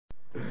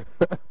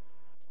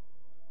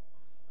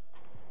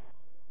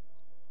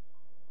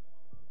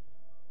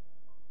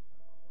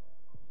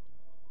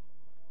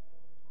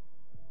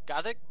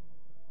Gothic?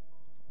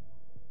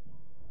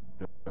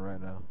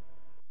 Right now.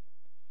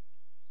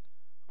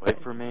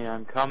 Wait for me,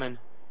 I'm coming.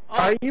 Oh,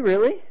 Are you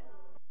really?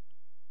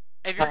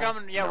 if you're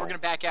coming, yeah, No. we're gonna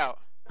back out.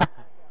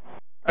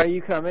 Are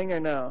you coming or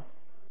no?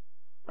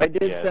 I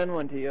did Yes. send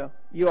one to you.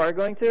 You are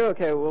going to?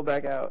 Okay, we'll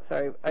back out.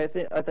 Sorry, I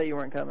thought you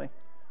weren't coming.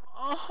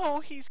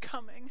 Oh, he's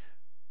coming.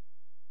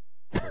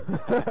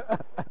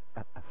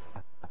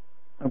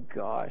 Oh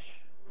gosh.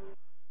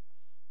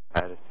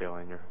 I had a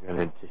feeling you were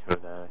gonna do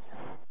that.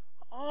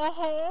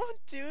 Oh,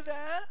 do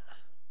that.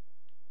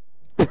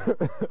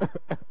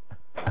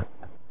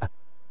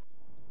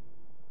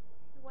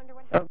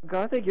 Oh,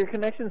 Gothic, your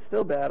connection's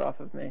still bad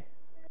off of me.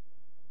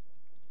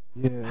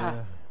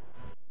 Yeah.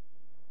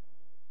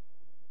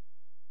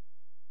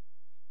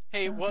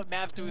 Hey, what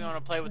map do we want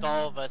to play with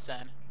all of us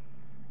then?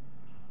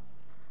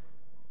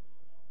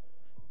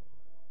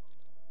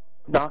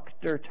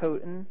 Dr.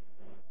 Toten.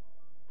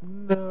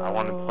 No. I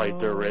want to play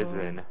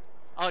Riese.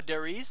 Oh,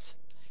 Riese?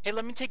 Hey,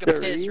 let me take a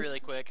piss Riese?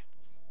 really quick.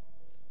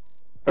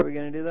 Are we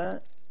gonna do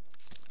that?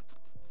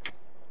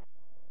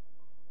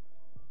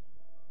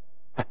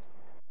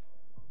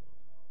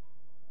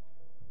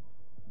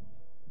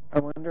 I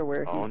wonder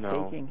where Oh, he's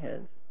no. taking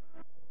his.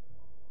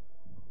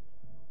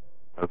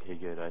 Okay,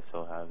 good, I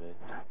still have it.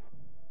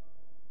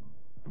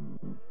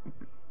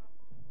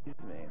 Excuse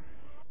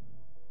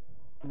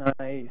me.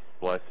 Nice.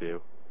 Bless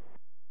you.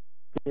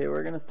 Yeah,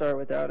 we're gonna start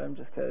without him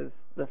just because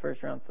the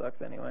first round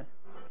sucks anyway.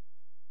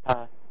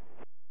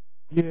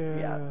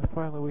 Yeah,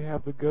 finally we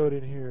have the goat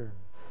in here.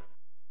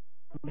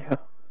 Yeah.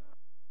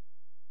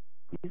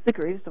 He's the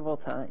greatest of all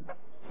time.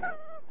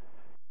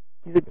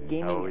 He's a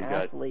gaming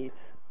athlete.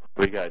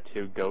 We got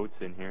 2 goats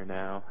in here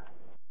now.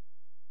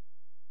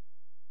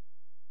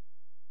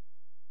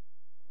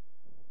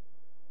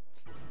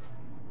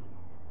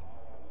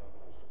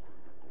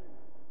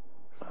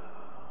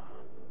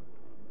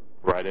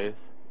 Right, Ace?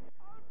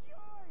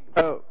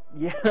 Oh,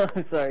 yeah,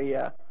 I'm sorry,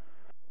 yeah.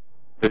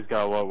 Who's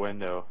got what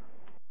window?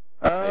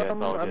 I guess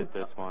I'll get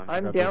this one.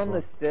 I'm down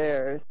the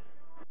stairs.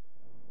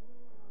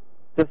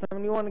 Does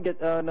somebody want to get...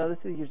 no, this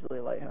is usually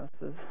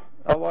lighthouses.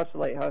 I'll watch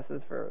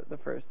lighthouses for the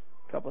first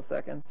couple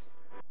seconds.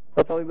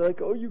 They'll probably be like,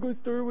 oh, you guys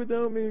started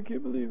without me, I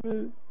can't believe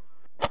it.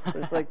 But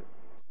it's like...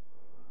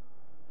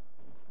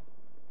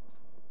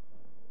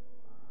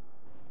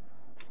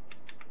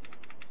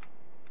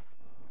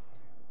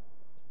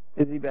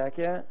 Is he back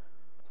yet?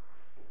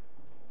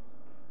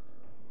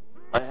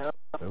 Lighthouse?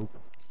 Nope.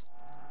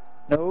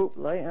 Nope,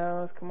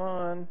 lighthouse, come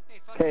on.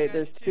 Okay,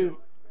 there's two.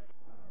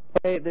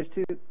 Hey, there's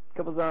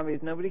couple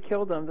zombies. Nobody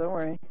killed them, don't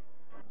worry.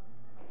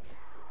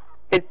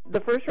 It's the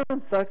first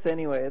round sucks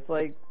anyway. It's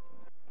like,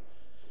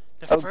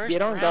 The first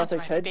get on round's Gothic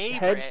my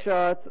favorite.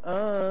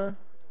 headshots.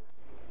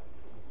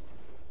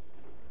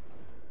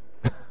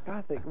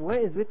 Gothic, what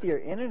is with your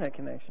internet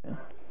connection?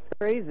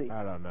 Crazy.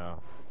 I don't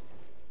know.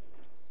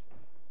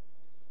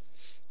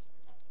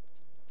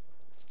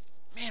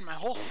 Man, my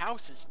whole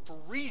house is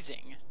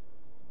freezing.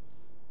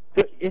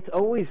 It's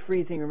always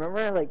freezing. Remember,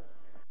 I like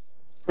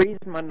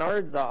freezed my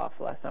nards off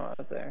last time I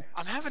was there.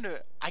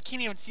 I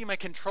can't even see my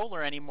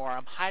controller anymore.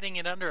 I'm hiding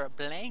it under a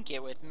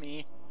blanket with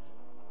me.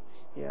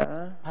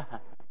 Yeah.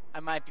 I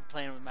might be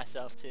playing with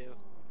myself too.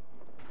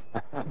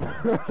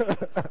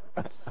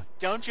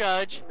 Don't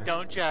judge.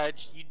 Don't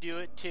judge. You do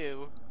it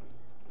too.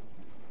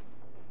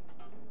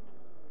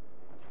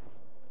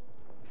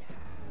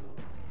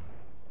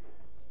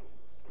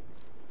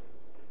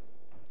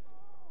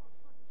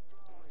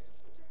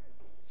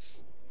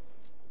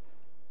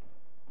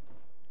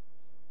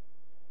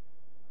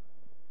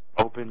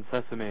 Open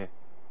sesame.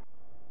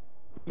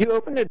 You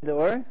opened a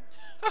door?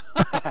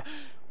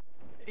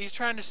 He's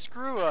trying to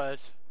screw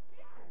us.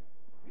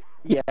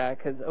 Yeah,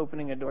 because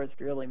opening a door is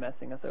really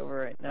messing us over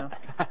right now.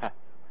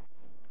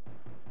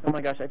 Oh my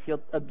gosh, I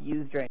feel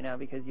abused right now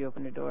because you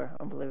opened a door.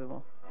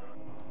 Unbelievable.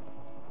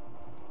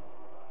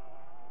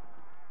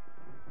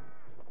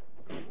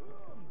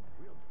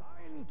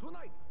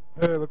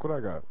 Hey, look what I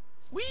got.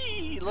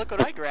 Whee! Look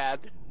what I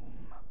grabbed.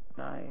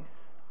 Nice.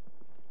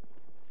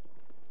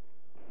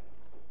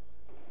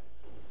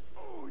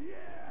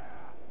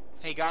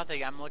 Hey,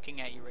 Gothic, I'm looking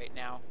at you right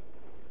now.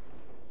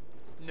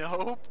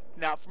 Nope,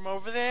 not from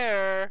over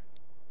there.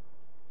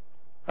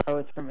 Oh,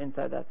 it's from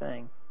inside that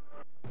thing.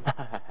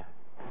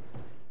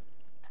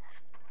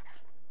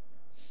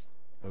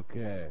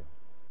 Okay.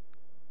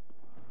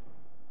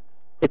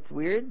 It's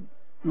weird,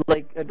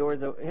 like a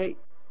door's open. Hey,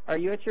 are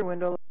you at your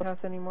window house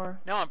anymore?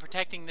 No, I'm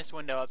protecting this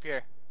window up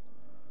here.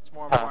 It's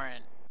more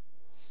important.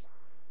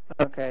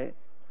 Okay.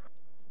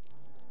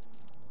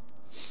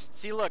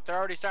 See, look, they're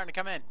already starting to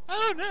come in.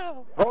 Oh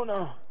no! Oh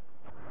no!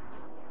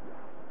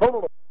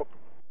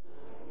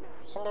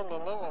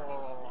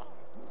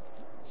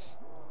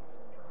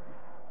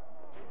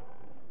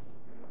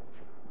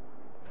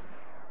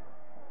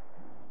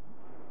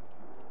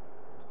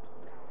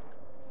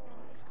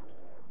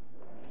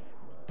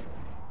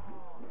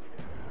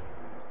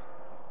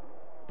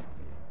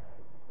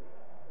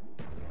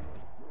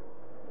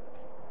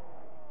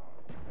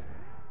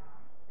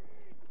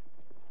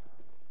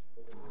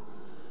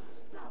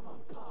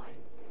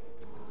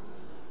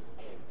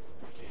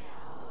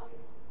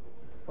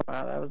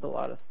 Wow, that was a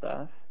lot of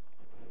stuff.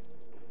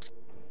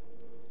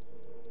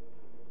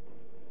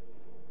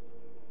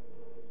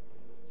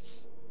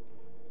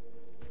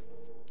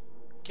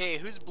 Okay,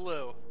 who's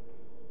blue?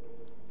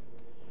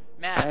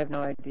 I Matt, have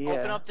no idea.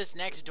 open up this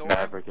next door,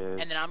 Maverick is.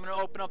 and then I'm gonna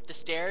open up the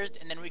stairs,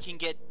 and then we can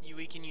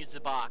use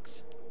the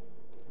box.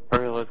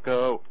 Hurry, let's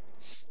go.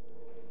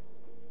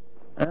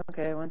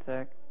 Okay, one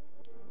sec.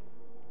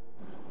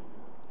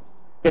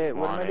 Okay,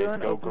 what Come am I on, doing?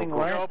 Ace, go, Opening go, go.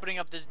 what? You're opening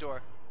up this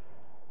door.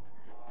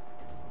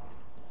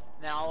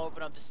 Now I'll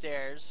open up the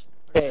stairs.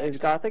 Okay, is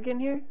Gothic in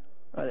here?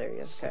 Oh, there he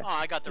is. Okay. Oh,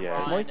 I got the Yeah.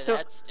 raw More end of so-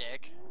 that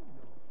stick.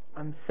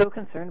 I'm so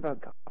concerned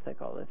about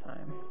Gothic all the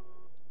time.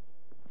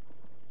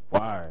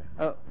 Why?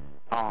 Oh,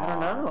 I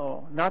don't Aw.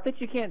 know. Not that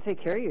you can't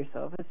take care of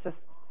yourself. It's just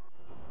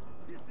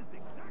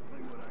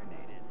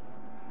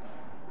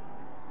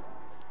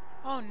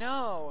Oh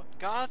no,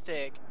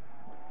 Gothic.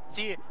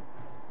 See,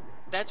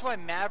 that's why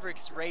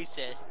Maverick's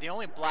racist. The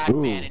only black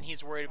Ooh. man, and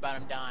he's worried about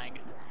him dying.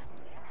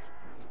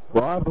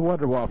 Well, I have the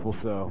Wonder Waffle,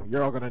 so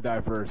you're all gonna die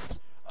first.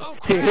 Oh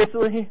crap!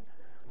 seriously.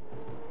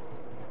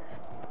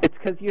 It's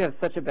because you have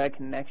such a bad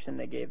connection.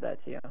 They gave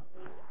that to you.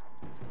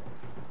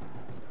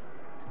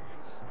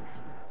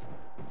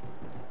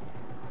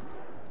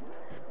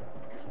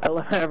 I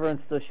love how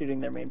everyone's still shooting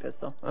their main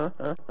pistol. Why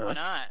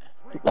not?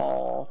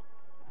 Lol.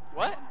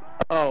 What?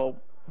 Oh,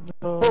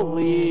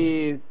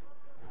 please.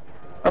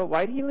 Oh,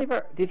 why did he leave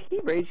our... Did he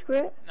rage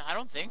quit? No, I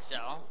don't think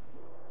so.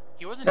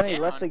 He wasn't No, down. he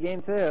left the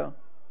game too.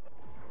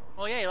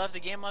 Well, yeah, he left the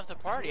game, left the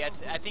party.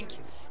 I think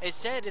it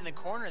said in the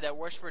corner that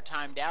Worship were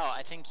timed out.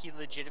 I think he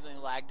legitimately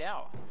lagged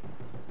out.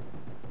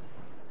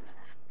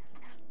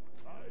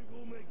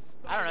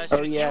 I don't know. As soon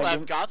Oh, as yeah, he left,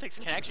 you- Gothic's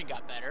connection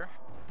got better.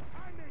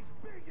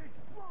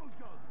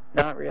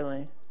 Not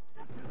really.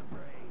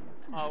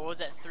 Oh, what was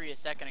that 3 a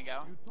second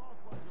ago?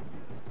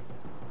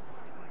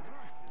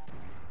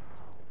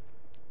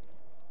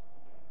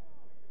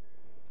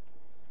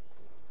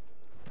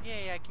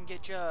 Yay, I can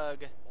get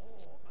Jug.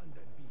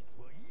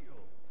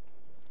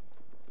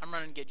 I'm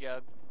running to get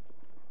Jug.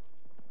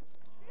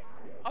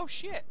 Oh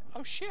shit!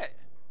 Oh shit!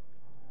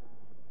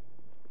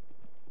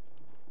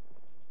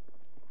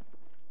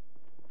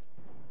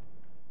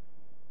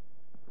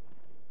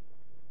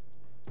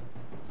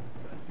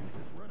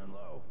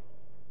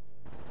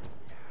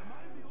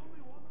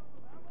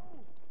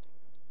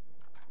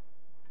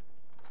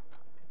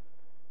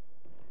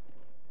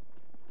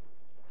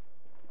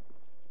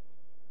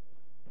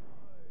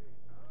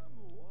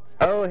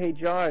 Oh, hey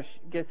Josh,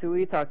 guess who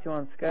we talked to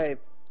on Skype?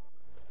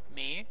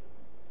 Me?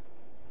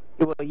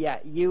 Well, yeah,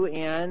 you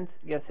and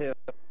guess who?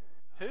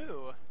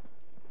 Who?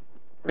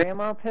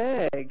 Grandma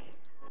Peg.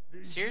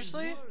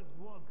 Seriously?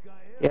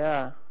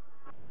 Yeah.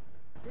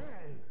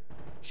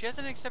 She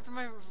hasn't accepted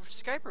my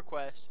Skype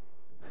request.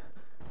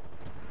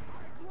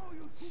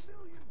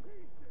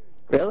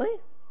 Really?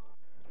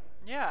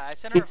 Yeah, I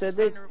sent She her a said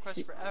friend that request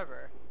she-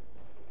 forever.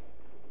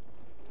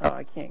 Oh,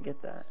 I can't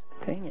get that.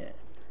 Dang it.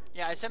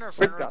 Yeah, I sent her a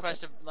Where's friend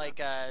Gothic? request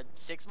like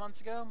 6 months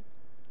ago.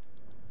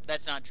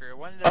 That's not true.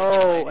 When did I Oh,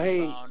 get my new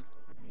hey. phone?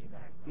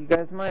 You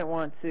guys might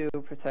want to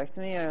protect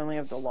me. I only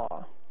have the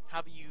law. How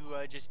about you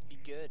just be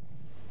good?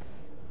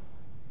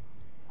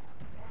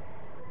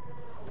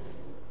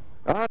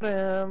 Got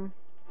him.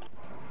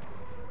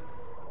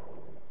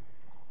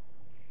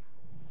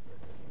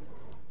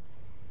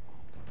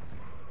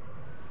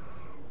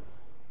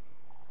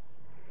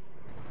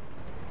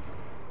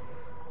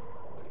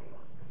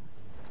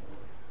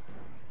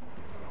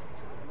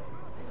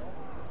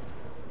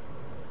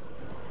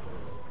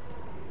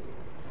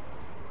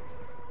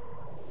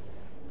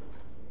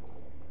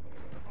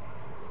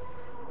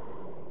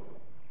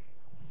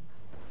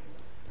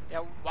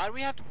 Yeah, why do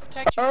we have to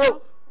protect you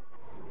Oh!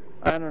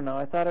 I don't know.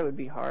 I thought it would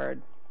be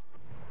hard.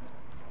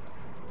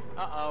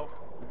 now? Uh-oh.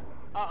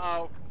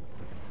 Uh-oh.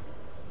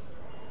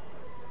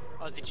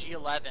 Oh, the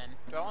G11.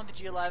 Do I want the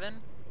G11?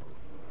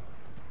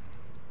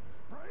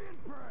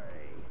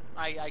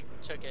 I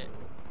took it.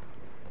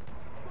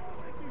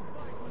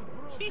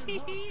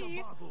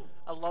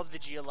 I love the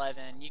G11.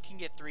 You can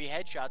get 3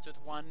 headshots with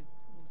one,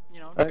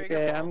 trigger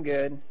Okay, pull. I'm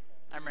good.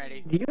 I'm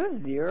ready. Do you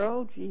have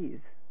 0? Jeez.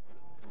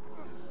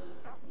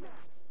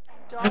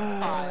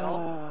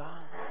 Dogpile.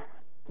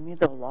 Give me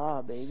the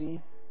law,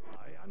 baby.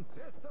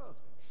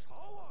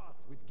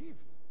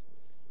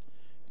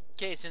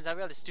 Okay, since I've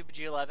got the stupid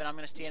G11, I'm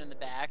going to stand in the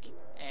back,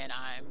 and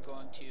I'm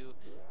going to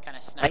kind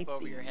of snipe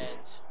over your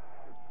heads.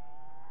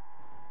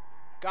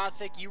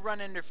 Gothic, you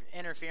run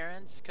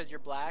interference because you're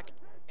black,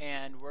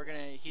 and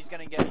he's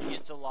gonna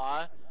use the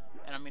law,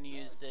 and I'm gonna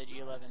use the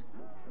G11.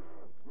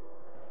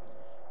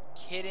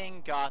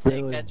 Kidding, Gothic,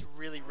 Really? that's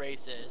really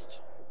racist.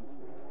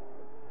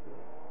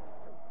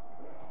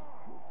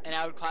 And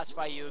I would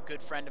classify you a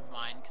good friend of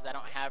mine, because I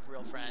don't have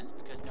real friends,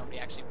 because nobody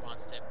actually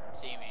wants to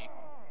see me.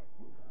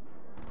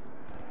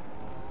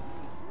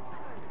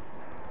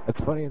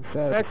 That's funny and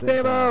sad. at Next the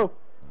same time. ammo!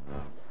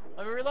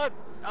 Let me reload!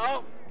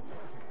 Oh!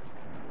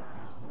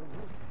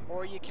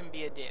 Or you can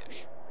be a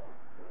douche.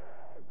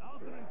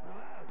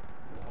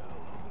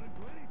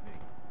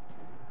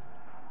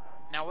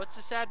 Now Now, what's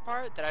the sad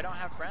part? That I don't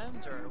have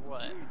friends, or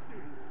what?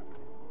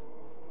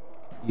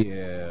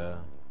 Yeah.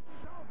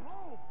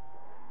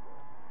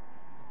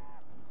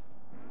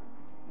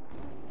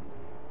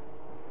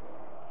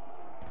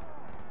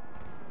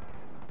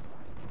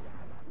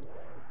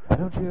 Why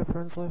don't you have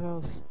friends,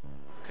 Lighthouse?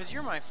 Because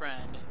you're my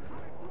friend.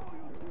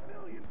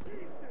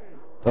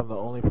 I'm the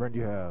only friend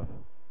you have.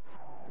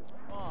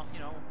 Well, you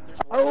know, there's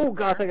worse Oh, out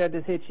Gothic, there. I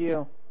just hit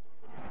you.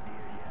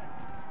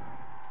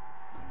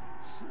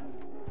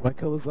 Might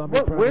kill the zombie.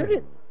 What? Where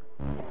did...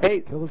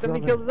 Hey, Kill the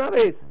somebody zombie. kill the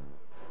zombies!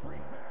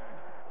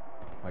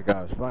 My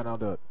gosh, fine, I'll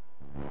do it.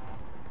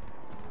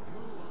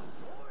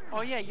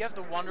 Oh yeah, you have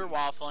the Wonder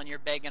Waffle and you're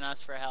begging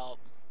us for help.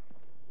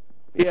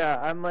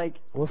 Yeah, I'm like...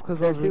 Well, it's because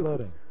I was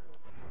reloading.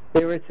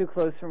 They were too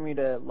close for me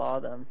to law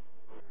them.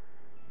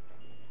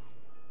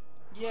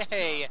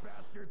 Yay!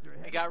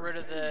 I got rid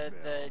of the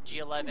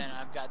G11.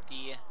 I've got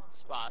the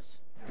spas.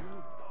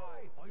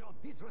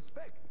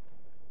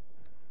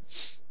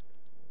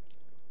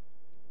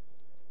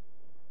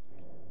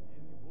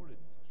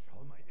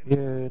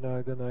 Yeah, now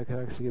I can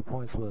actually get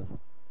points with.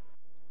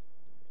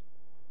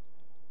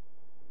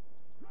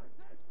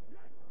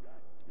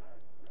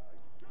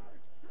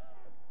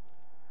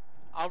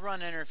 I'll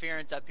run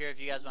interference up here if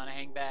you guys want to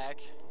hang back.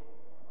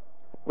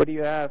 What do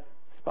you have?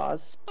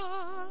 Spas?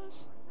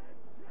 Spas!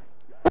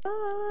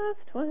 Spas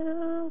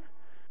 12!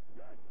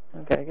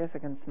 Okay, I guess I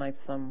can snipe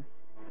some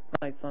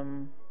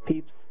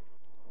peeps.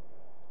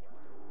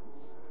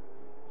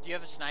 Do you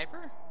have a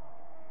sniper?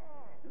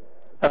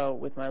 Oh,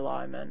 with my law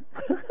I meant.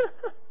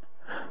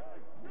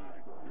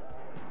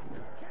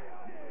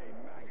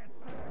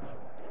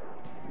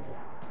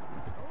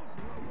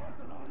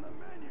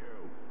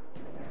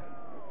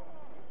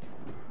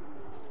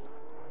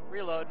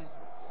 Reloading.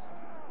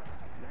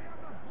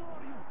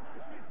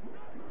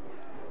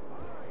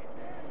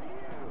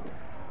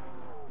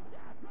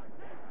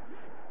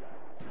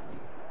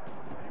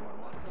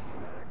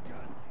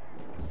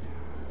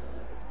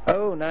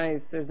 Oh,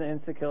 nice. There's an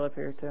insta-kill up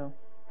here, too.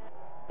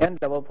 And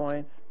double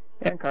points.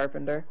 And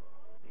Carpenter.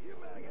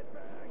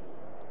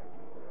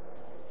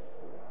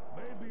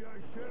 Maybe I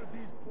share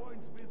these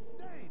points with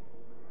State.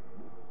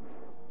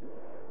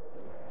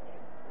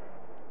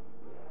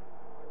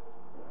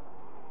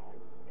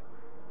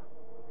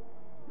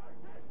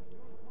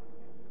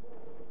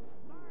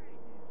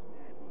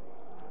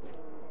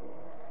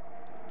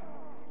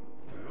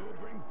 You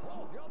bring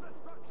forth your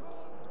destruction.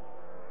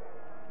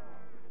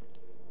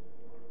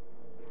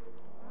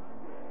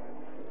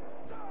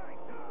 Die,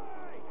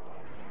 die!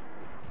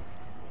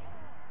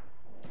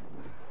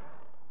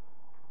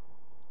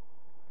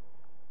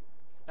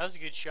 That was a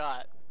good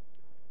shot.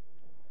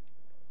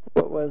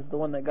 What was the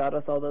one that got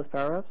us all those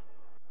power-ups?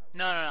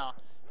 No.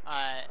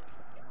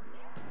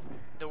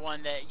 The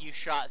one that you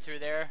shot through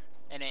there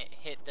and it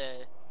hit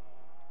the...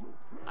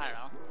 I don't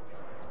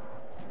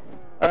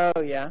know.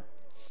 Oh, yeah.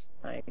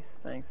 Nice,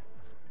 thanks.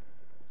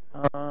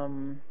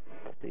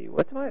 Let's see,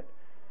 what's my... it's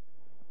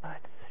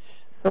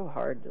so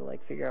hard to,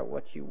 like, figure out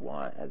what you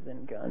want, as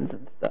in guns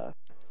and stuff.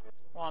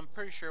 Well, I'm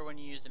pretty sure when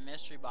you use a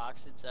mystery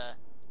box, it's a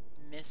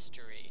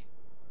mystery.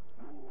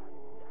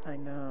 I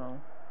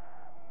know.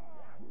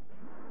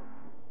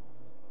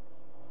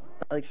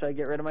 Like, should I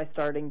get rid of my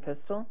starting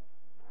pistol?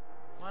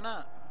 Why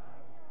not?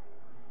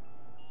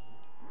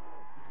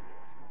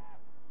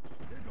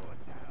 They're going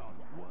down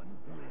one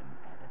limb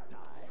at a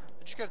time.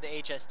 I just grabbed the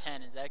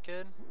HS-10. Is that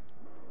good?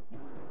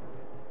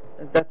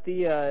 Is that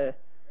the,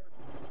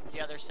 The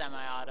other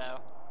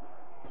semi-auto.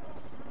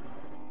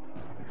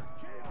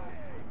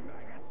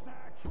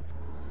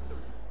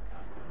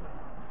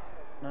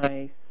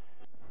 nice.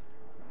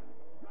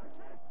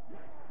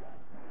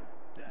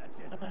 That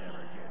just never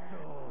gets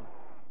old.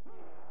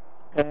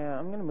 Yeah,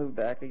 I'm gonna move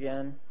back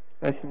again.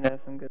 I seem to have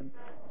some good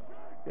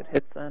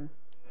hits then.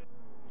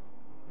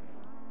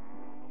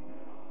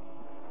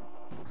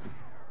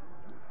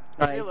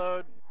 Nice.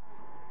 Reload.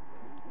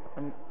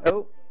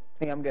 Oh, I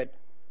think I'm good.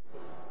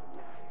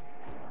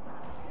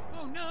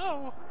 Oh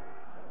no!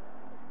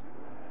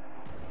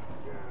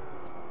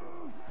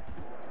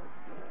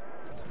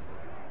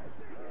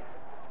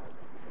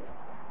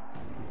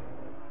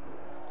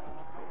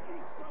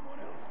 Eat someone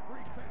else,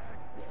 freak bag.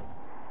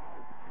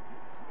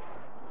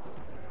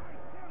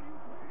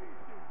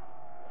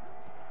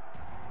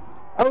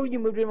 Oh, you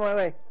moved in my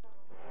way.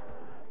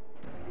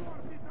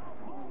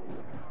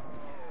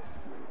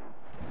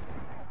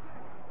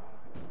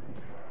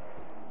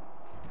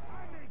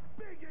 I make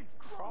big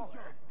explosions.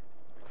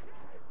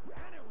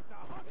 Hit it with the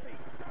humpy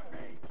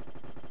stuffy.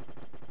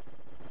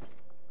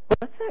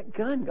 What's that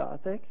gun,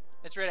 Gothic?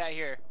 It's right out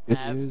here. It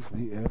Nav. is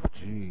the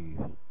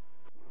FG.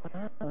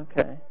 Okay.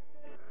 Get out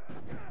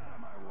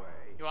of my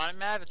way. You want it,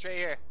 Mav? It's right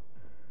here.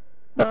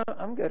 No,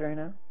 I'm good right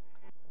now.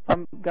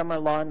 Got my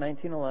law in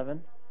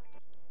 1911.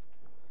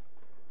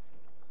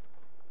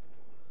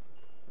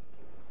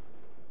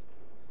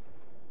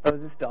 Oh,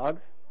 is this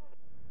dogs?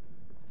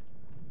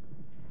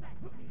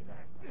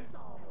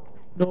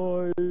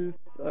 Nice.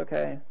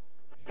 Okay.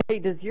 Hey,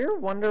 does your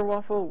Wonder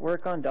Waffle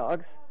work on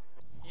dogs?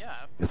 Yeah.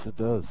 Yes, it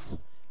does.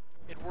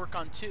 It'd work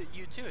on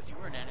you too if you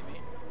were an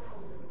enemy.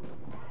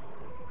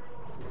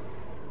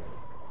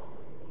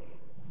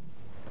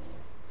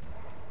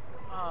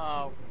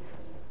 Oh.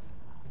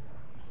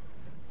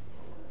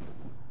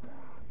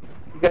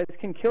 You guys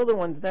can kill the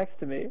ones next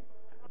to me.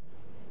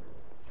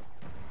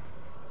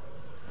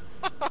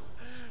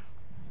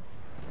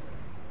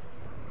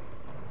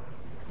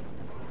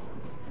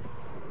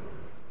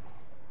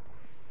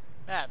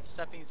 Mav,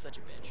 stop being such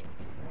a bitch.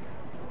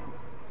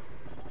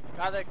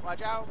 Gothic,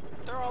 watch out!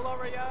 They're all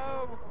over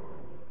you!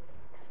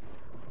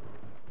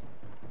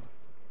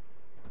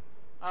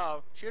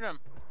 Oh, shoot him.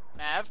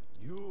 Mav?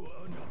 You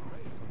earn your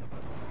place on the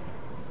battle.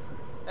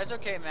 That's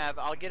okay, Mav.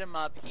 I'll get him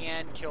up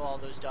and kill all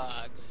those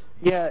dogs.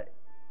 Yeah.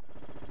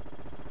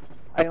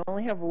 I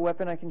only have a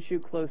weapon I can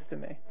shoot close to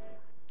me.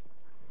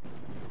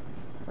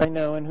 I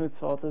know, and whose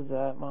fault is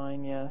that?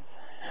 Mine, yes.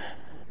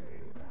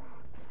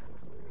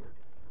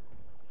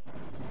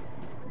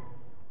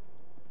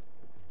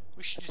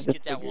 We should just I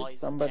get that figured while he's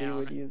somebody down.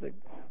 would use it.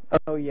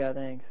 Oh yeah,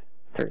 thanks.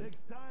 Next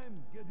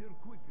time, get here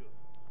quicker.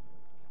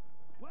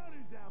 Where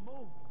is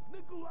ammo?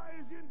 Nikolai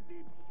is in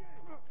deep shape.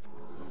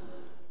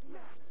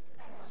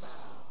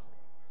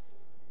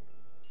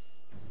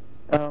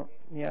 Oh,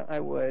 yeah, I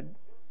would.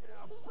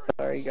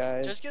 Sorry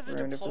guys. Just get the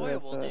Ruined it for the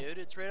deployable, rest of- dude.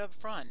 It's right up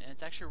front, and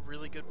it's actually a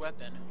really good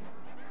weapon.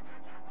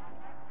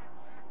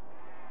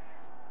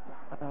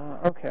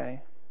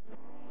 Okay.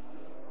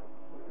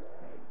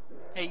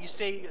 Hey, you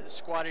stay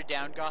squatted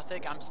down,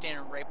 Gothic. I'm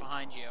standing right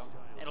behind you.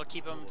 It'll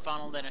keep them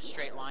funneled in a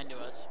straight line to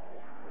us.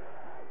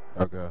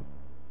 Okay.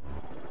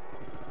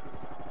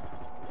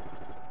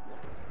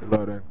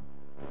 Reloading.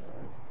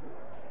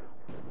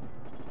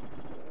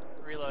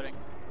 Reloading.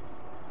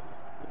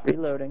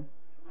 Reloading.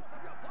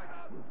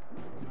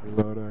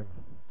 Reloading.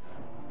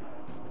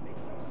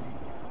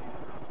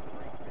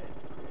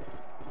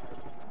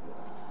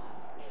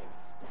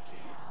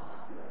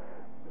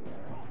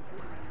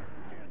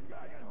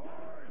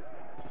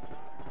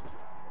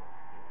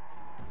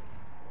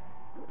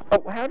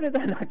 Oh, how did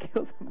that not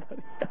kill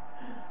somebody?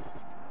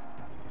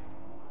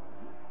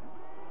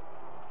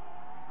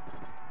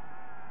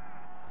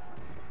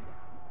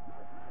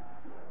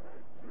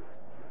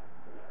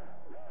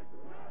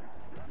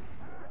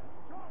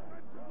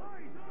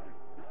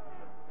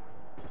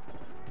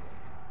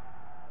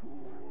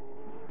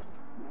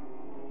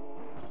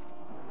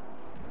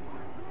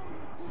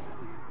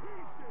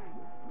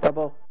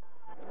 Double.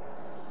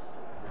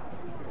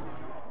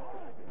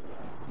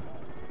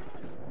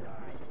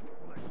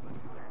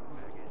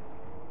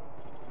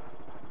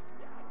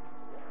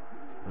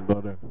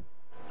 Reloading.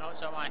 No,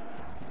 so am I.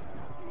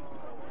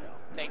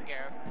 Taken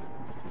care of.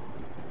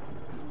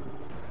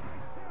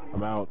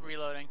 I'm out.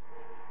 Reloading.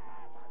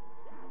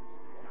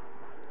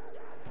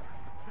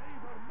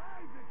 Savor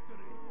my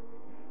victory.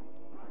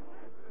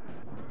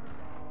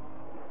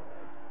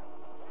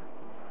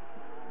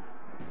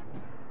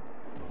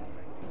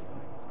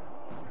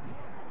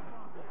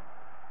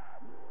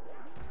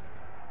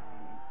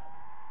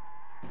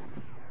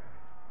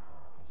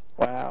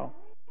 Wow.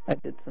 I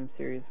did some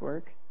serious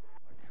work.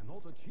 I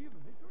cannot achieve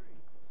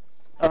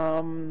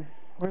victory.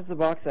 Where's the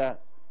box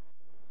at?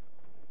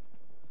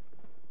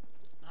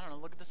 I don't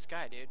know. Look at the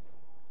sky, dude.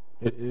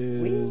 It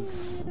is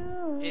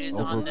It is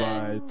over on the.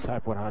 by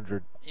Type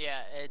 100. Yeah,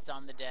 it's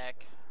on the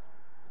deck.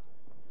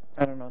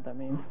 I don't know what that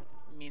means.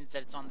 It means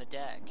that it's on the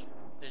deck.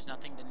 There's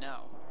nothing to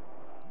know.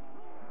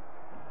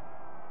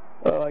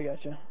 Oh, I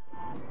gotcha.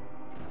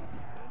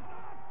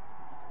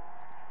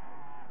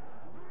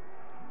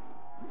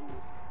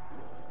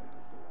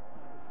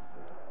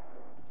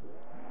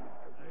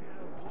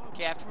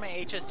 Okay, after my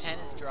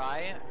HS10 is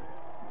dry,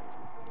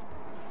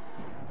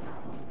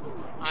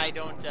 I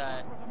don't,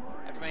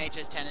 after my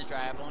HS10 is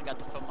dry, I've only got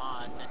the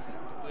FAMAS, and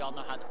we all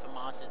know how the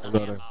FAMAS is on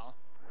Reloading. ammo.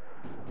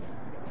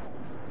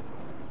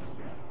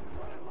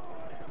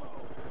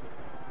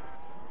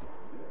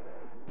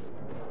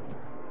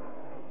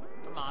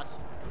 FAMAS.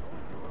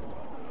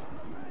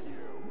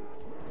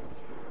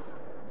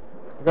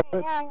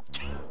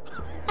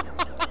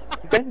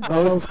 You guys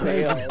both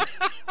failed.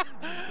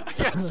 I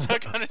got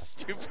stuck on a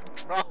stupid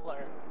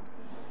crawler.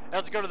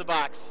 Let's go to the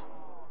box.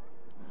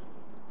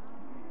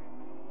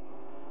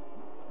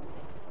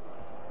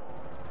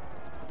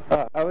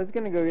 I was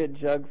gonna go get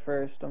Jug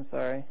first, I'm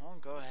sorry. Oh,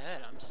 go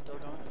ahead. I'm still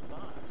going to the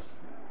box.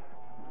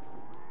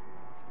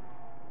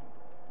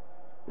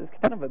 This is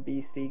kind of a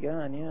beastie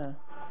gun, yeah.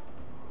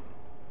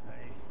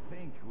 I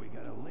think we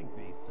gotta link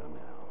these somehow.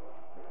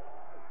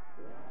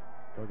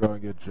 I'll go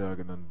and get Jug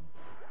and then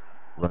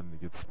run to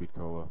get Speed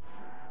Cola.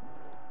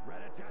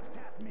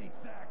 Rat-a-tat-tat, meat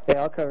sacks. Okay,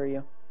 I'll cover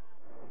you.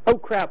 Oh,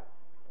 crap!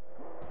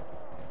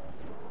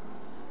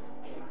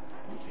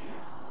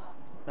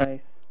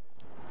 Nice.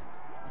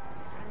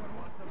 Anyone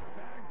want some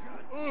bad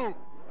guts? Ooh!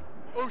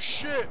 Oh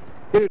shit!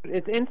 Dude,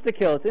 it's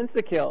insta-kill, it's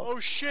insta-kill. Oh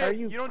shit! Are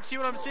You you- don't see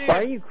what I'm seeing! Why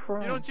are you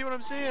crying? You don't see what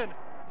I'm seeing!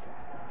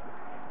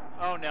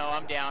 Oh no,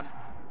 I'm down.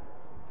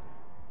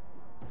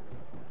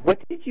 What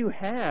did you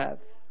have?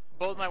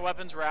 Both my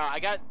weapons were out. I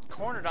got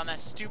cornered on that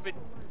stupid...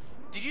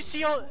 Did you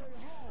see all...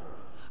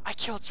 I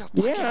killed so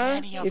fucking Yeah,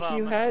 many of if them.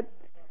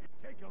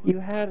 you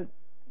had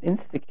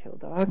insta-kill,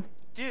 dog.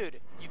 Dude,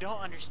 you don't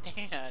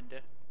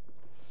understand.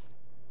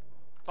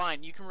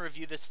 Fine, you can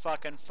review this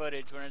fucking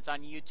footage when it's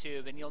on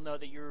YouTube and you'll know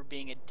that you were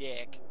being a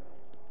dick.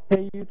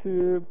 Hey,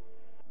 YouTube.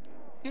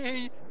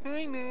 Hey,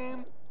 hi,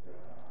 man.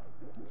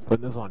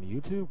 Putting this on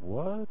YouTube?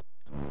 What?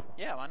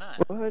 Yeah, why not?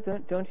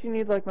 What? Don't you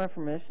need, like, my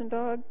permission,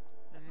 dog?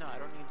 No, I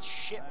don't need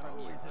shit from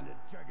you. Always in a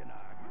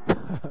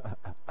juggernaut.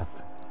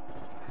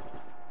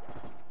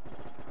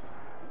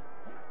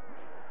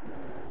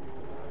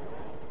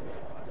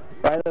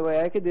 By the way,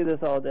 I could do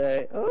this all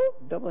day. Oh,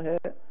 double hit.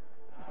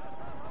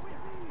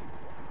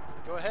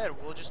 Go ahead,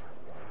 we'll just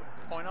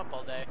point up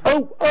all day.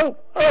 Oh, oh,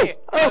 oh, Hey,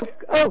 oh, okay,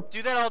 oh.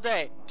 do that all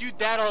day. Do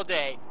that all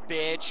day,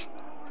 bitch.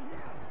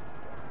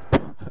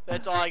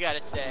 That's all I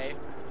gotta say.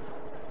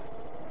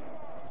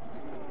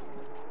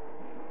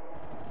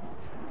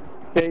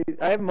 Okay,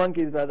 I have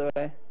monkeys, by the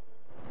way.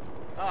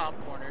 Oh,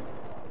 I'm cornered.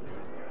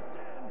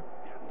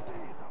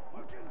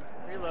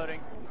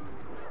 Reloading.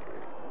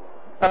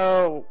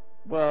 Oh,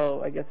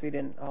 well, I guess we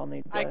didn't all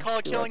need to I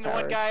call do killing the our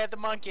one powers. guy at the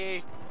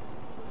monkey.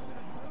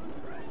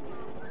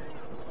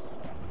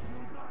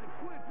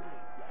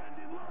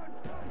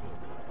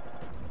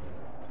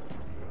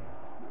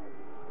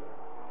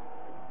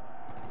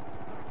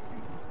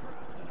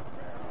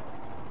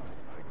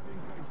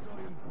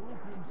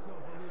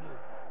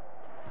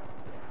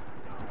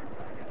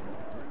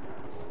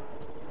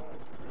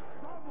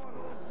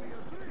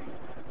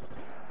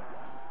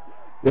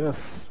 Yes,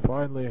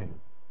 finally.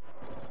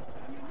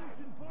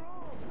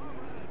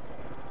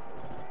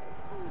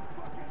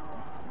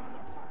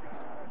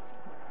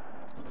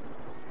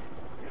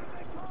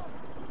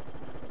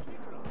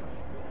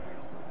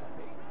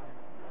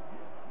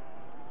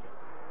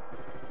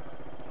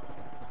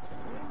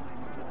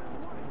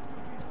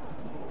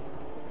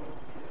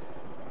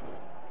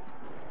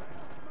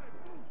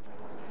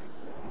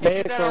 Yeah,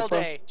 Hey, do that all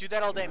Corporal. day. Do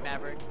that all day,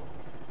 Maverick.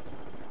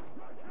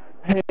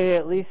 Hey,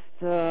 at least,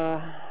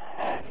 I'm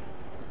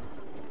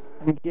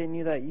getting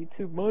you that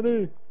YouTube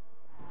money.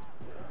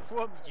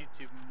 What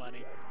YouTube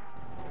money?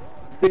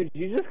 Dude,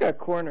 you just got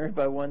cornered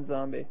by one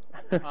zombie.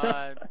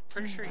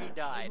 Pretty sure he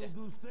died.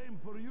 Do same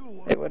for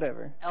you. Hey,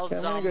 whatever. El Okay,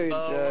 I'm gonna go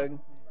Zombo, jug.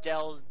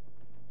 Del...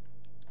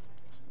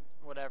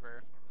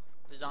 whatever.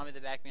 The zombie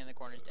that backed me in the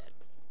corner is dead.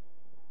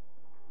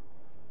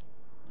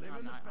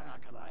 I'm not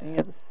gonna lie.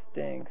 Yeah, this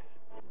stinks.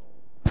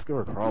 Let's go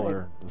a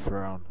crawler this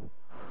round.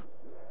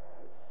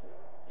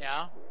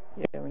 Yeah?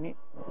 Yeah, we need...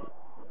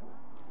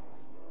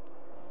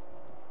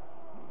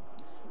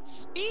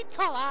 Speed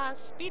cola,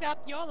 speed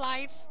up your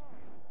life.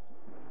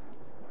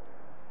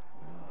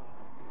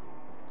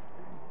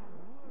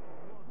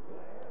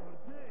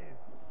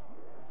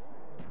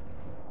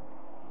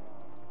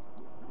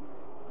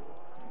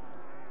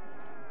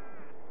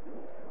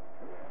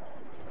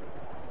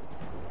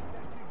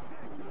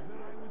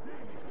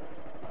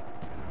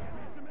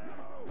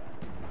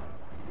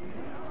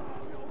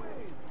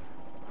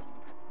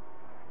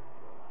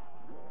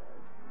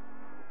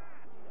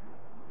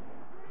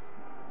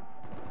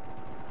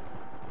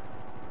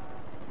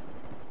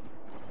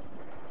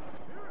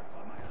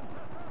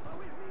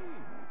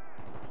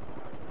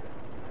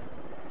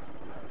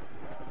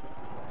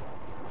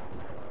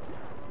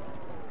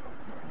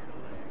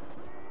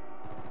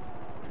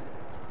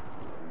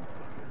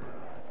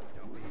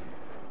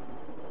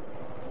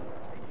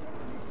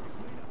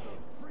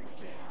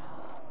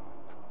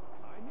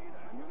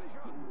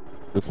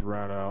 Just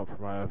ran out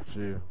for my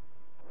FG.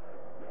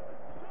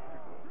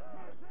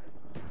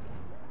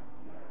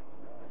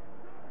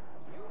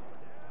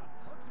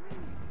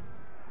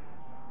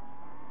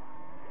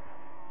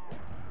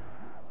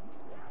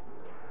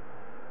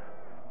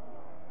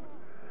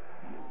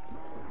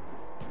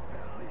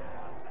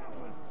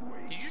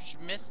 Did you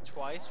just miss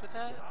twice with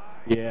that?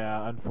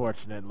 Yeah,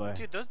 unfortunately.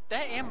 Dude,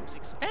 that ammo's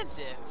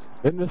expensive.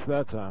 Didn't miss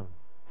that time.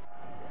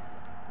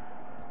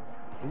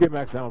 We get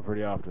max ammo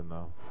pretty often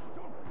though.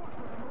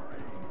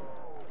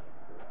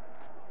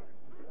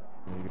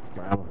 Let me get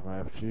my ammo for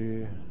my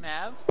FG.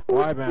 Mav?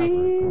 Why,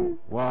 Maverick?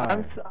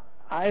 Why?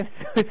 I'm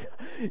so,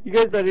 you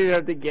guys don't even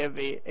have to give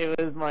me. It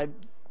was my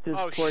just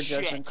Oh, poor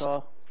shit. judgment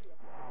call.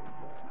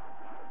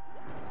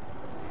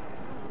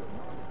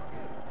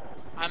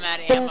 I'm out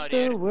of ammo, Set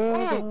the dude. world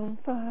Ooh! on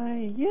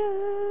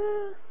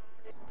fire.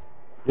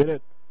 Get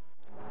it?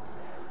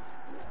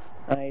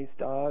 Nice,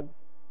 dog.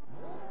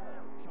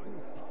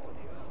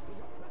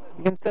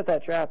 You can set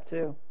that trap,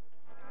 too.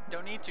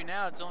 Don't need to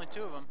now, it's only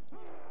two of them.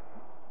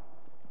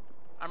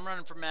 I'm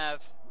running for Mav.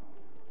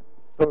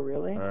 Oh,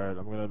 really? Alright,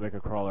 I'm gonna make a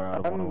crawler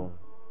out of one of them.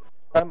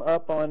 I'm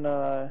up on,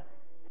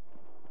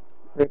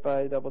 right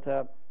by double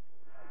tap.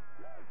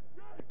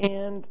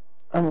 And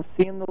I'm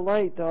seeing the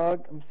light,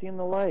 dog. I'm seeing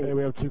the light. Hey,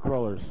 we have 2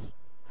 crawlers.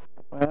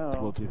 It's a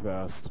little Wow. too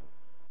fast.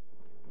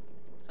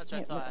 That's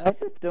what I I thought.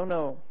 just don't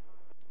know.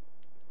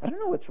 I don't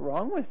know what's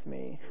wrong with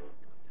me.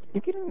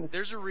 You're getting this.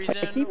 There's a I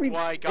reason keep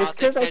why it's Gothic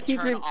 'cause I said keep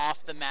turn re-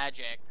 off the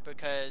magic,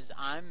 because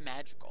I'm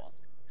magical.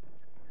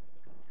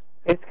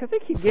 It's because I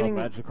keep So getting.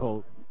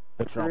 magical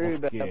But you're screwed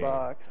almost by gay. the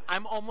box.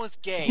 I'm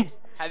almost gay.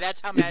 That's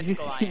how Did you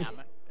magical I see-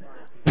 am.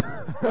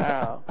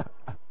 Wow.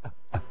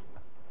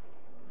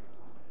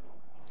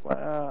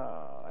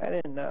 Wow. I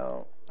didn't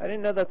know. I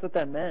didn't know that's what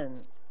that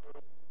meant.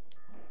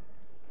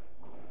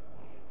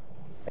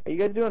 Are you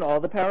guys doing all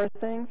the power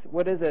things?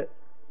 What is it?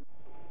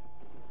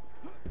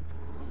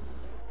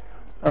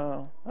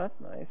 Oh, that's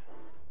nice.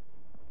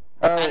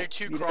 Oh, Added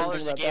 2 you didn't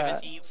crawlers think that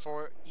about gave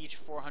us each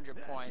 400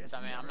 points.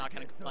 I mean, I'm not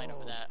going to complain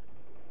over that.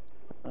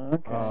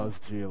 Okay. Oh, this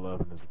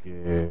G11 is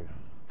gay.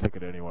 Take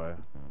it anyway.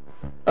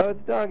 Oh,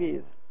 it's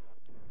doggies.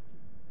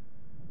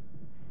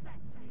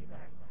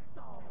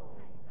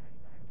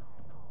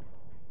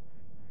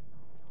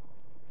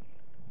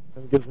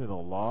 It gives me the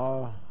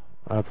law.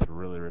 That's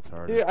really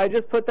retarded. Dude, I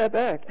just put that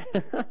back.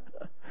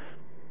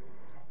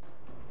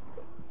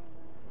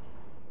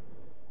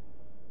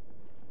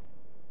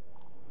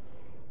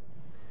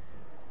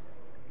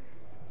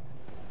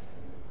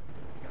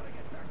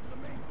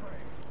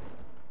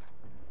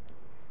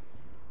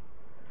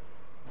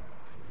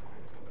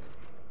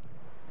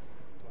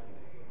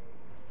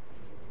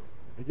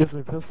 It gives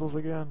me pistols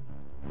again?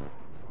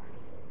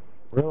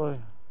 Really?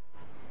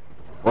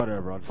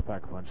 Whatever, I'll just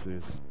pack a punch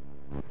these.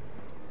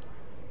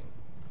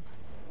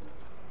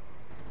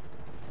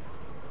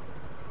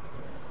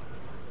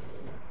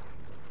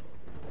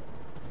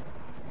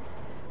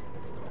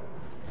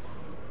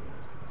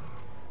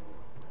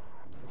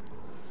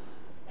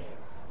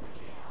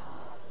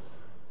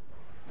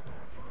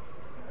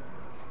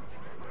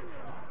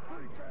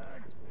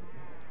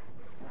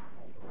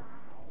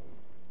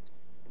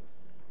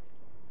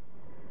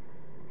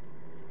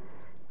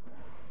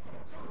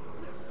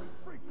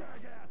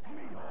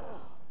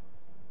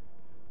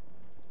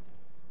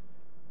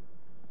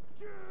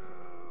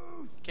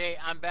 Okay,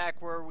 I'm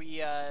back where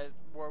we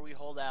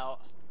hold out.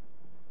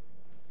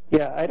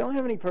 Yeah, I don't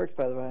have any perks,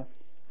 by the way.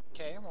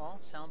 Okay, well,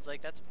 sounds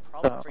like that's a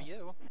problem Oh. for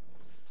you.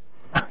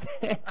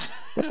 Okay.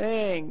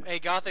 Thanks. Hey,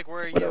 Gothic,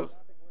 where are What you?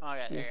 up? Oh,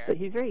 yeah, there you are.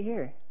 He's right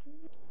here.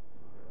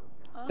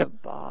 The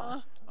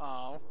boss.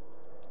 Oh.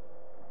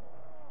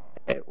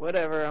 Hey,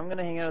 whatever. I'm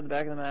gonna hang out at the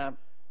back of the map.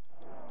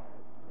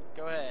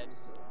 Go ahead.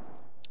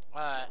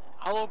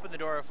 I'll open the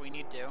door if we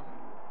need to.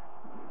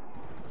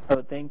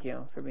 Oh, thank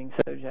you for being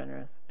so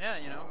generous. Yeah,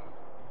 you know.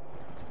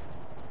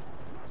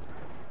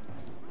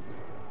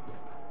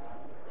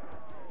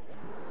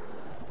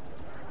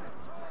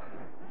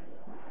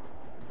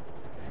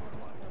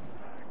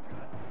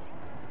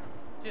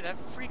 Dude, that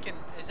freaking...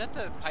 Is that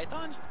the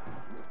Python?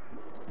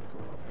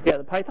 Yeah,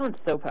 the Python's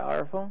so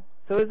powerful.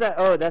 So is that...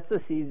 Oh, that's the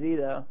CZ,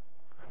 though.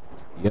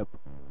 Yep.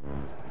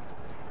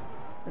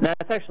 And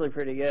that's actually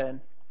pretty good.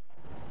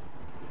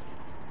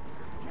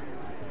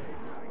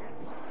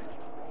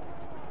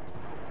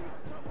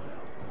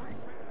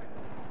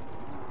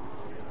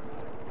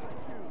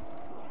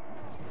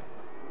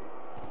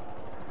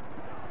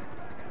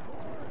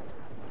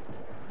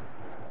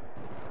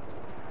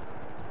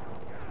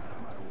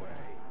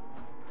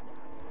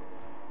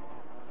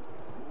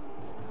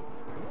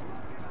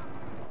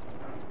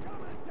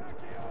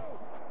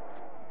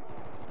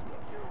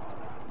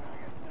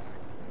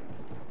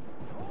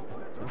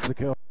 That's the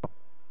kill.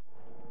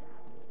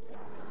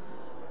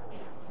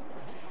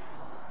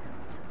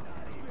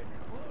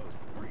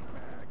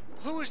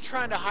 Who was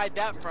trying to hide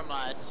that from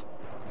us?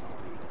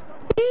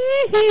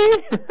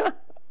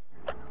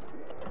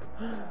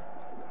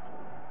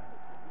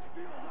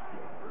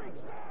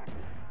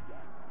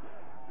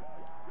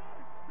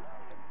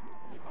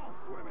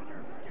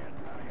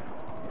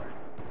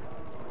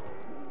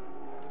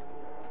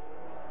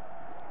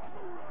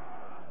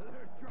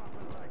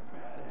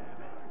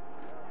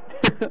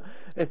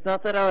 It's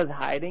not that I was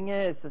hiding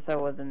it, it's just I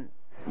wasn't,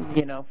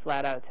 you know,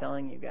 flat out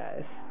telling you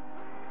guys.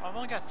 I've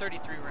only got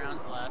 33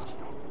 rounds left.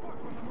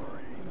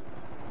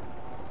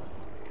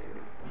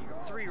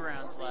 3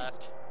 rounds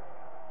left.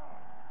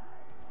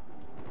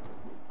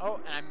 Oh,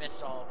 and I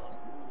missed all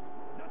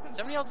of them. Did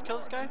somebody else kill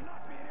this guy?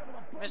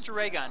 Mr.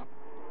 Raygun.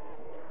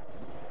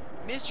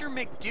 Mr.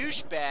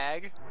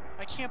 McDouchebag.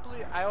 I can't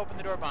believe I opened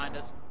the door behind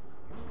us.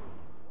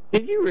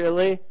 Did you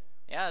really?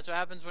 Yeah, that's what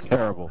happens when you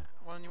Terrible.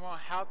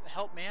 want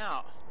help me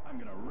out. I'm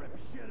gonna rip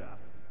shit up.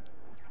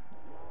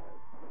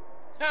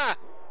 Ha!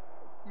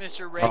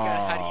 Mr. Raygun,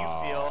 how do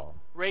you feel? Oh.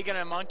 Raygun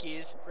and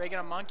monkeys. Raygun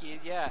and monkeys,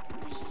 yeah.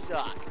 You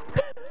suck.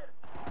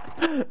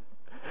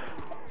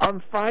 I'm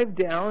 5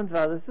 downs.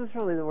 Wow, this is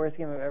probably the worst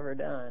game I've ever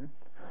done.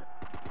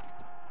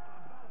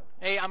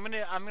 Hey, I'm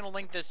gonna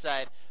link this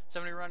side.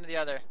 Somebody run to the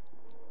other.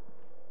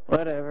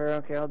 Whatever,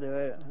 okay, I'll do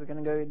it. I was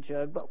gonna go get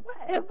Jug, but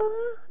whatever.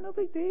 No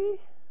big deal.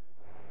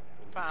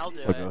 Fine, I'll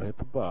do So go it. hit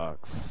the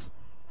box.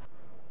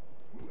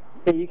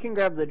 Hey, you can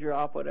grab the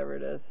drop, whatever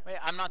it is. Wait,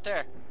 I'm not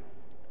there.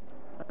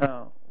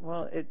 Oh,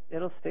 well,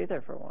 it'll stay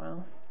there for a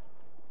while.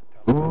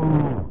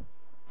 Ooh.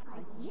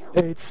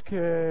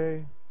 HK.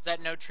 Is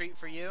that no treat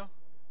for you?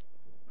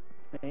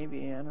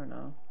 Maybe, I don't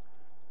know.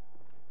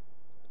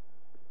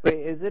 Wait,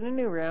 is it a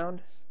new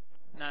round?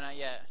 No, not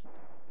yet.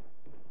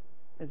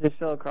 Is there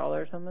still a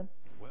crawler or something?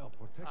 Well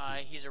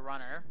protected. He's a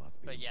runner, Must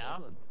be but yeah.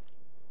 pleasant.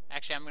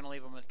 Actually, I'm gonna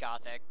leave him with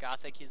Gothic.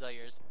 Gothic, he's all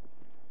yours.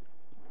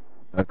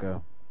 Okay.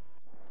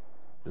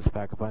 Just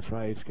pack a punch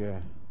my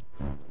HK.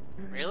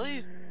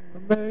 Really?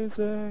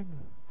 Amazing!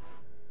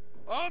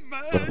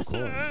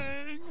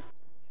 Amazing!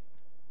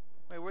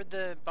 Wait, where'd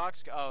the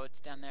box go? Oh, it's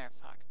down there.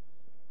 Fuck.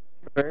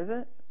 Where is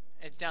it?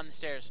 It's down the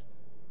stairs.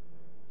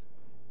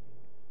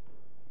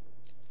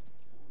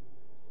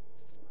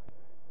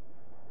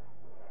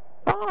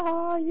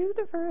 Ah, you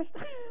the first.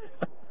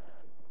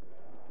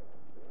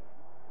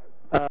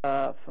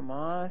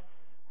 FAMAS.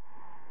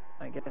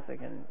 I guess I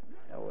can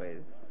always.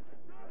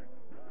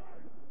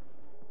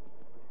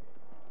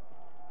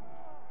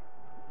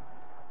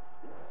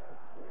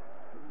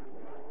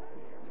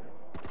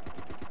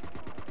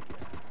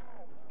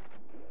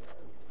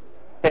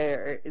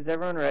 Hey, is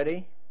everyone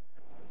ready?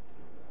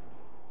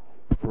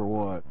 For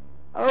what?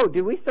 Oh,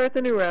 did we start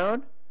the new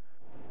round?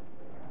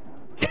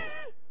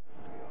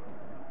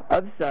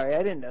 I'm sorry,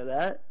 I didn't know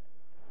that.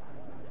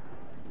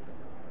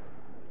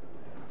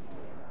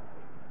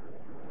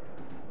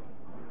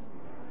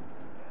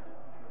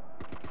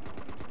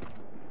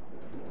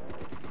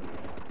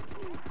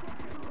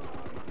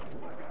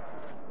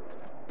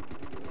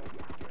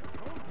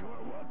 Told you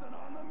it wasn't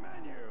on the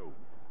menu.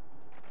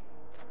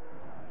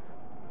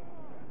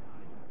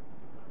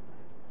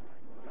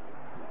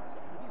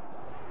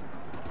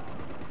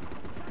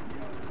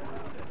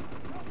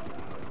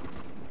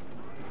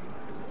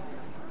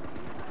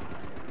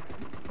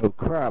 Oh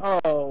crap.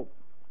 Oh,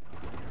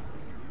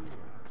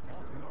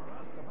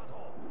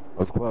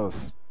 That was close.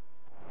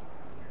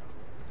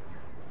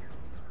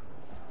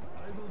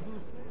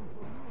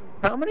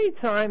 how many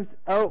times?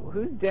 Oh,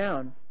 who's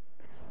down?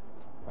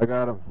 I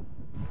got him.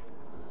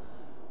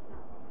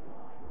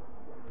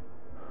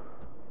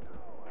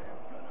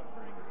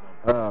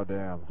 Oh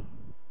damn.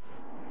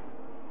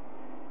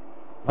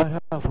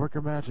 Lighthouse, work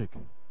your magic.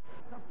 It's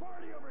a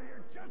party over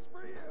here just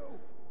for you.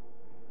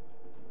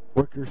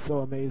 Worker's so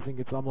amazing,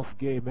 it's almost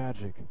gay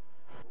magic.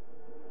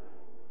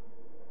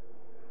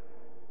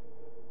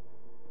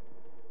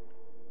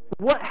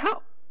 What?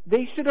 How?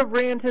 They should have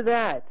ran to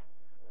that.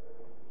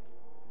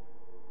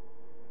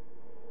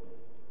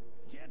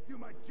 Can't do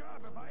my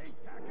job if I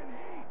ain't packing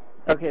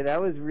heat. Okay, that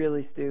was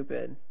really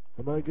stupid.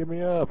 Somebody get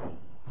me up.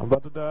 I'm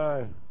about to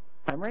die.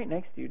 I'm right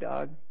next to you,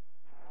 dog.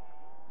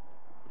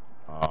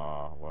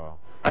 Aw, well.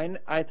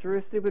 I threw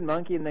a stupid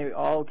monkey and they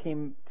all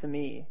came to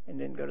me and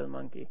didn't go to the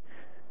monkey.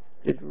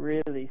 Just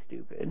really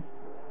stupid.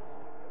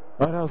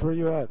 Lighthouse, where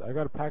you at? I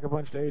gotta pack a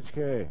punch to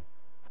HK.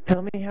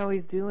 Tell me how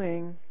he's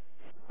doing.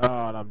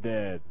 Oh, and I'm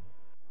dead.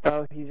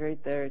 Oh, he's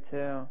right there,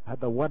 too. Had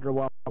the Wonder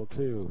Wobble,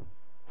 too.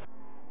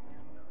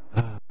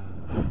 I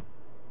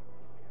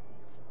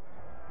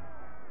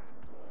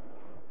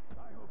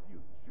hope you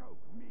choke,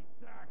 meat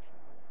sack.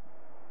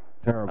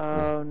 Terrible.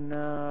 Oh,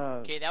 no.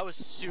 Okay, that was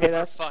super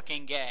that's-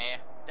 fucking gay.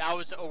 That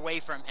was away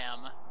from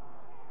him.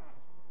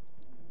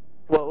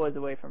 What was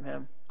away from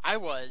him? I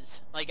was.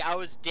 Like, I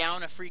was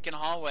down a freaking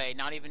hallway,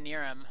 not even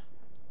near him.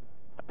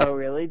 Oh,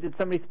 really? Did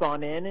somebody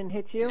spawn in and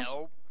hit you?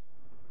 Nope.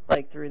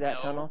 Like through that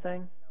No. tunnel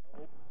thing?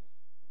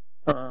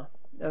 Okay.